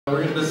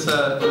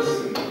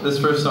This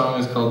first song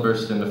is called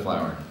 "Burst Into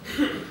Flower."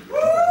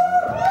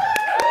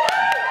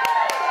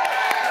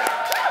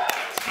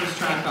 First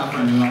track off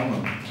our new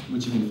album,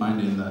 which you can find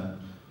in the.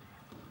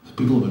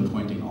 People have been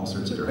pointing all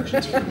sorts of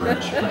directions for the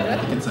merch, but I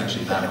think it's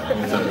actually that one.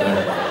 It's up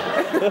there.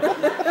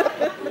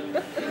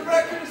 The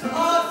record is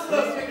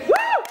awesome!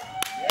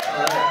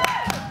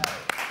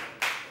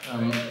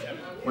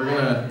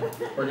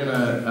 We're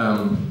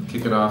gonna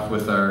kick it off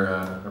with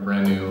our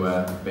brand new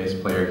bass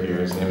player here.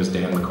 His name is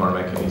Dan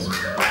McCormick, and he's play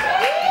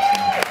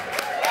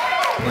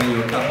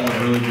you a couple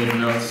of really good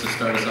notes to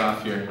start us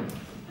off here.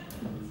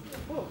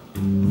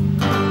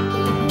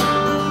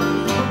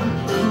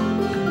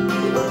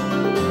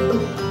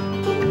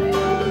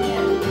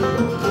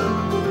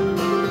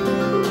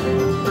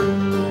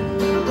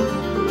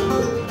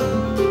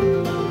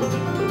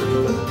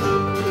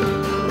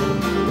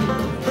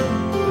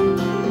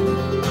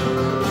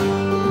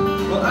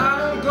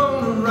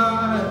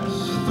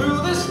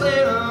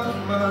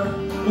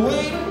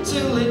 Wait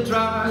until it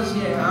dries,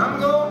 yeah, I'm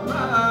gonna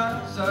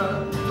rise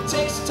up. It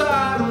takes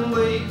time and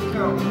weight,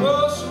 come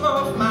wash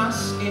off my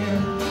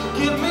skin.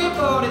 Give me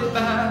body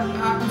back,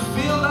 I can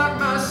feel like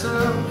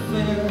myself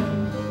then.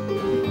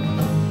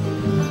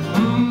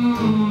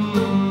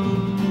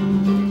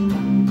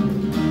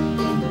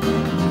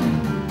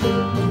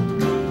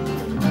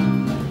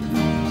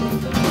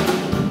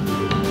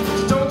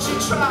 So don't you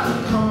try to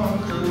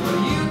conquer what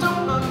you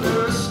don't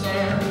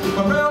understand.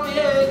 Around the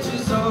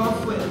edges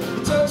off with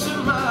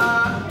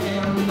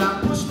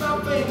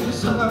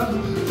up,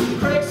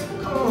 cracks of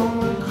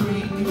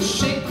concrete,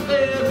 shake the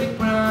very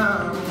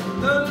ground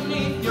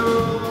underneath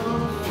your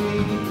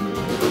feet.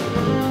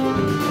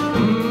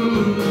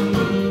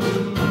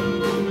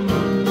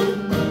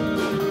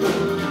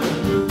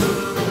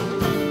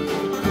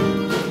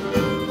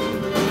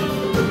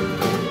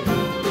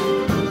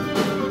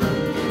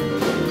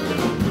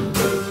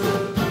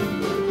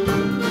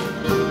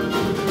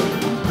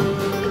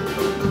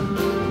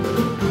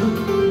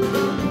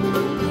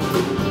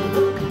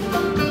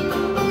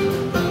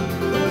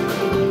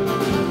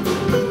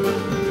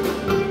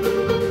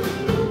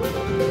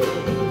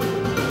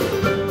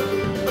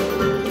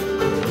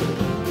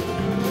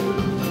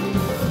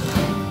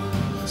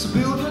 So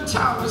build your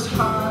towers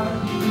high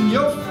and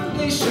your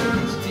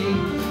foundations